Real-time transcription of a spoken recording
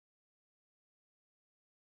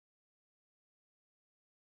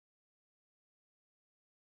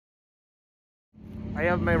I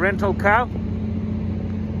have my rental car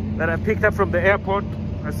that I picked up from the airport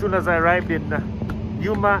as soon as I arrived in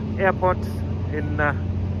Yuma Airport in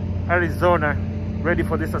Arizona, ready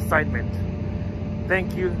for this assignment.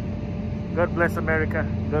 Thank you. God bless America.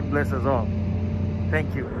 God bless us all.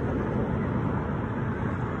 Thank you.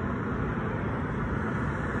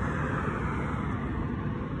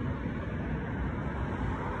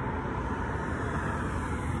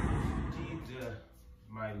 Did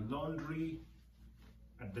my laundry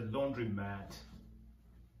at the laundromat,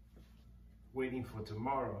 waiting for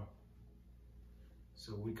tomorrow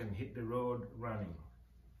so we can hit the road running.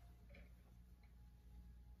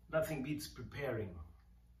 Nothing beats preparing.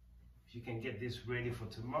 If you can get this ready for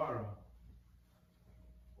tomorrow,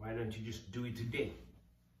 why don't you just do it today?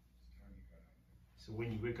 So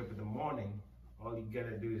when you wake up in the morning, all you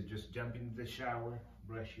gotta do is just jump into the shower,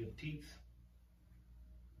 brush your teeth,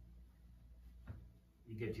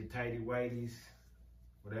 you get your tidy whities,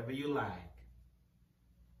 whatever you like.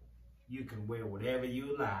 You can wear whatever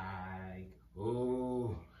you like.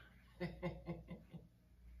 Oh.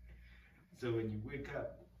 So when you wake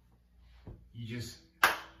up, you just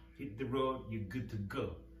hit the road, you're good to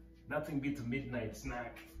go. Nothing beats a midnight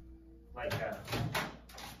snack like a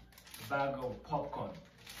bag of popcorn.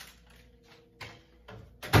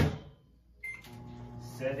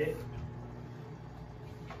 Set it.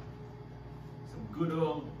 Some good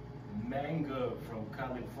old mango from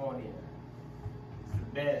California. It's the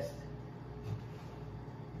best.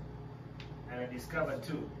 And I discovered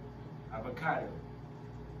too, avocado,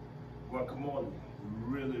 guacamole,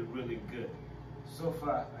 really, really good. So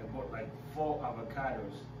far, I bought like 4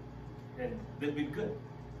 avocados and they've been good.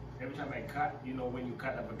 Every time I cut, you know, when you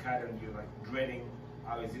cut avocado and you're like dreading,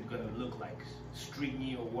 how is it gonna look like,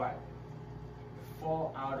 stringy or what?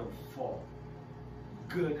 4 out of 4,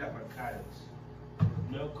 good avocados,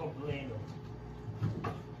 no complaining.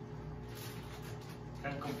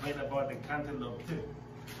 Can't complain about the cantaloupe too.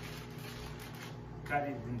 Cut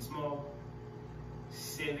it in small,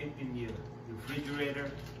 save it in your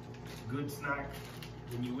refrigerator, good snack.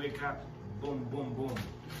 When you wake up, boom, boom, boom.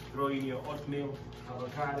 Throw in your oatmeal,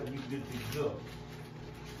 avocado, you're good to go.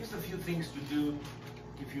 Just a few things to do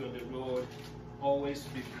if you're on the road. Always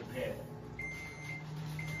be prepared.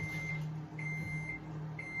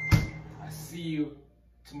 I'll see you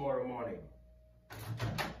tomorrow morning.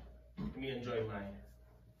 Let me enjoy my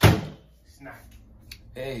snack.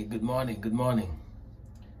 Hey, good morning, good morning.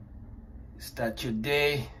 Start your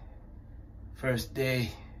day. First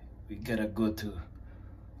day, we gotta go to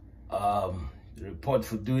report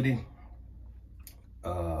for duty.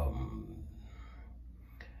 El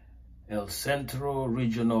Centro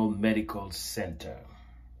Regional Medical Center.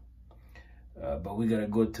 But we gotta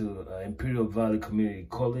go to Imperial Valley Community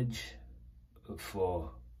College to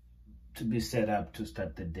be set up to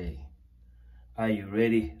start the day. Are you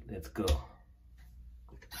ready? Let's go.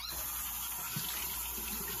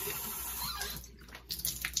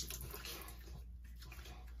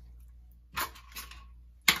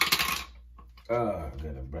 I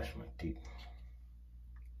gotta brush my teeth.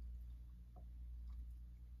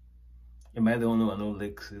 Am I the only one who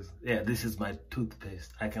licks this? Yeah, this is my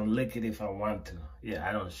toothpaste. I can lick it if I want to. Yeah,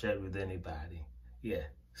 I don't share it with anybody. Yeah,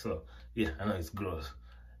 so, yeah, I know it's gross.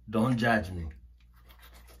 Don't judge me.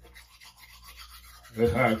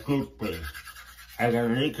 It's my toothpaste. I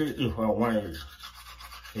can lick it if I want it.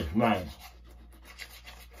 It's mine.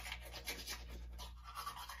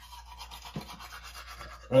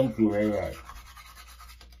 Thank you very much.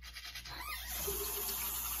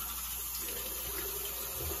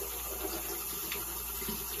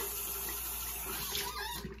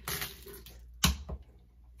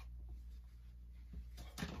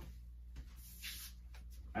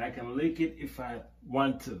 I can lick it if I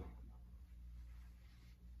want to.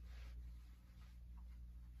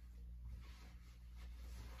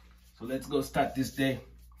 So let's go start this day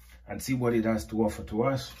and see what it has to offer to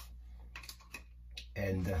us,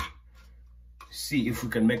 and see if we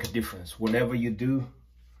can make a difference. Whatever you do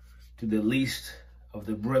to the least of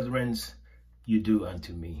the brethren, you do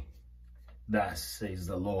unto me. Thus says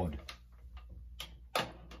the Lord.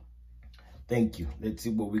 Thank you. Let's see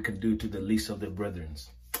what we can do to the least of the brethren.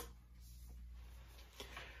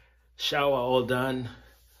 Shower all done.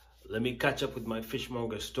 Let me catch up with my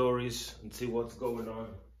fishmonger stories and see what's going on.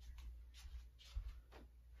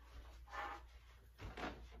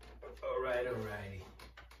 Alrighty.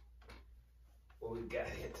 What we got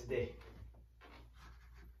here today?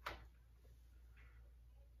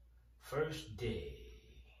 First day.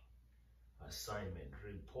 Assignment.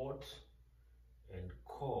 Report and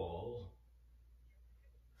call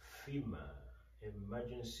FEMA,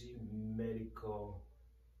 Emergency Medical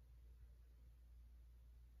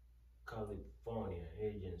California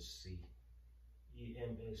agency,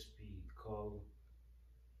 EMSP, called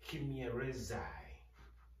Kimierezai.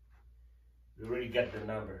 We already got the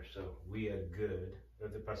number, so we are good.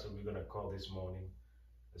 That's the person we're gonna call this morning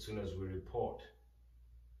as soon as we report.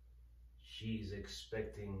 She's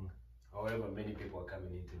expecting however many people are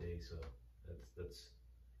coming in today, so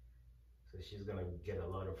so she's gonna get a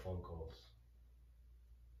lot of phone calls.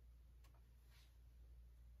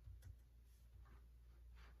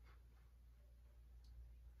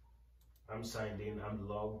 I'm signed in, I'm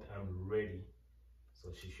logged, I'm ready. So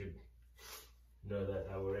she should know that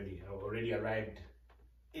I already arrived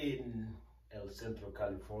in El Centro,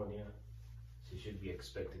 California. She should be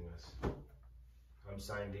expecting us. I'm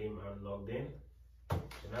signed in, I'm logged in,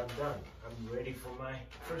 and I'm done. I'm ready for my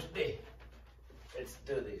first day. Let's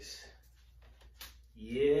do this.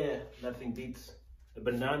 Yeah, nothing beats a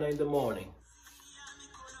banana in the morning.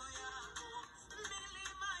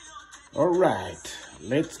 All right,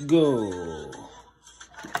 let's go.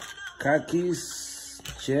 Khakis,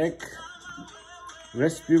 check.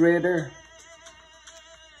 Respirator,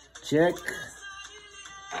 check.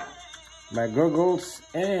 My goggles,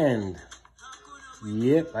 and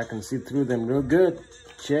yep, I can see through them real good.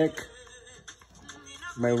 Check.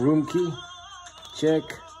 My room key, check.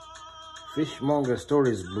 Fishmonger store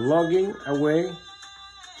is blogging away,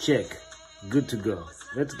 check. Good to go.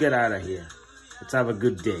 Let's get out of here. Let's have a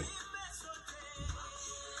good day.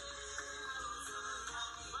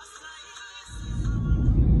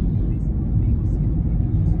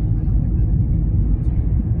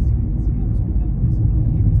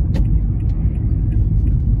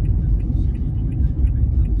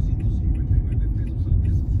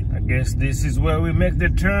 Guess this is where we make the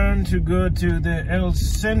turn to go to the El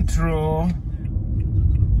Centro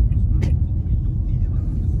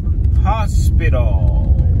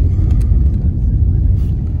Hospital.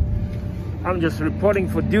 I'm just reporting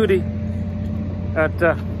for duty at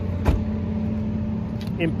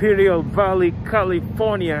Imperial Valley,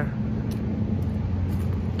 California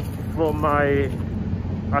for my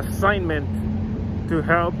assignment to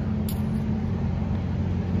help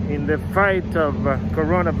in the fight of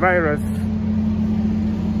coronavirus.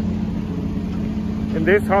 In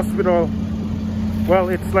this hospital, well,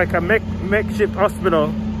 it's like a makeshift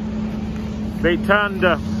hospital. They turned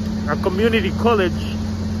a community college.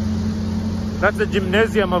 That's the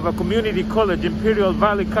gymnasium of a community college, Imperial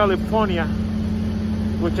Valley, California,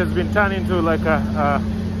 which has been turned into like a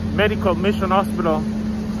medical mission hospital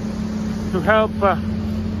to help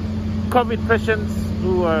COVID patients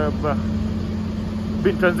who have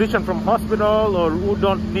been transitioned from hospital or who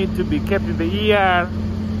don't need to be kept in the ER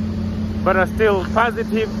but are still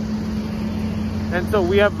positive. And so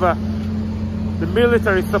we have the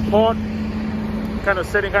military support kind of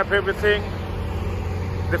setting up everything,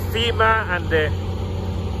 the FEMA and the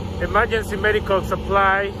Emergency Medical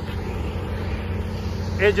Supply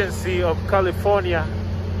Agency of California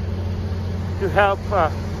to help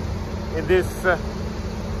in this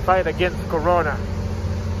fight against corona.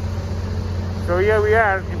 So here we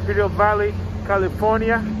are, Imperial Valley,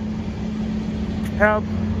 California, help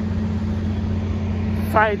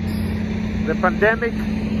fight the pandemic.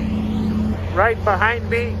 Right behind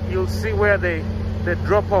me, you'll see where the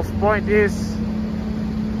drop-off point is.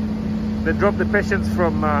 They drop the patients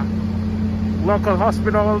from local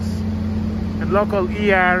hospitals and local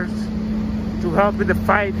ERs to help with the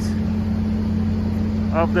fight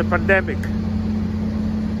of the pandemic.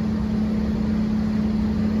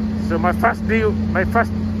 So my first day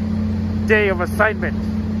of assignment,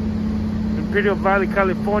 Imperial Valley,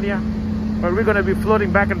 California, but we're going to be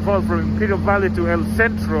floating back and forth from Imperial Valley to El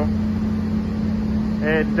Centro,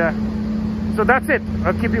 and so that's it.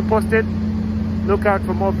 I'll keep you posted. Look out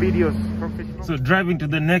for more videos from Fishmonger. So driving to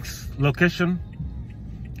the next location,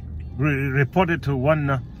 we reported to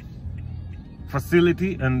one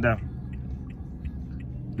facility, and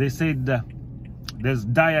they said there's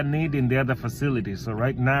dire need in the other facility. So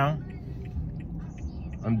right now,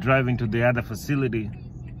 I'm driving to the other facility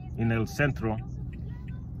in El Centro,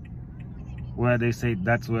 where they say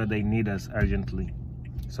that's where they need us urgently.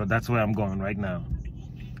 So that's where I'm going right now.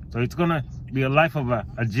 So it's gonna be a life of a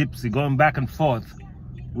gypsy, going back and forth,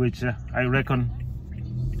 which I reckon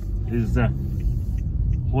is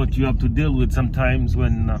what you have to deal with sometimes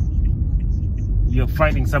when you're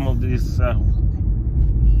fighting some of this,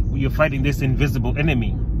 you're fighting this invisible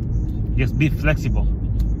enemy. Just be flexible.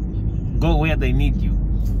 Go where they need you.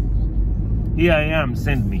 Here I am,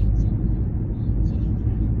 send me.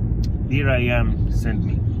 Here I am, send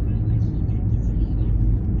me.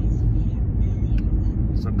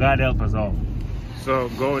 So God help us all. So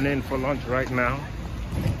going in for lunch right now.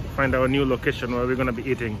 find our new location where we're gonna be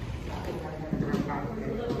eating.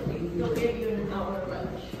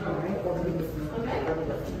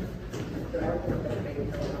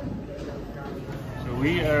 So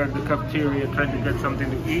we are at the cafeteria trying to get something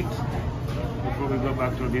to eat before we go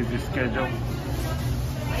back to a busy schedule.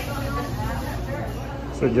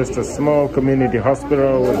 So just a small community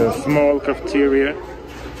hospital with a small cafeteria.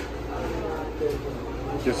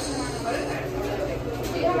 Just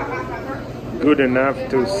good enough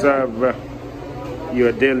to serve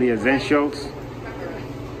your daily essentials.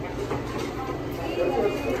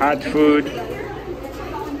 Hot food,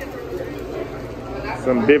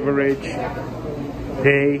 some beverage,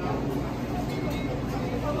 pay,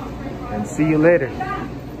 and see you later.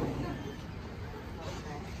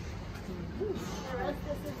 This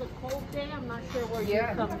is a cold day. I'm not sure where you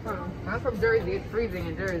come from. I'm from Jersey. It's freezing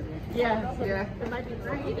in Jersey. Yeah. Yeah. It might be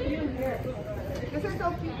freezing. This is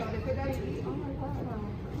so cute though. They put that in. Oh my God.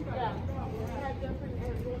 Yeah. They have different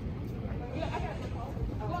areas.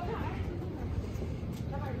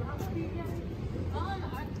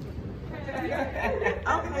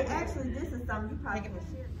 Okay, actually, this is something you probably can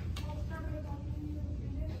share.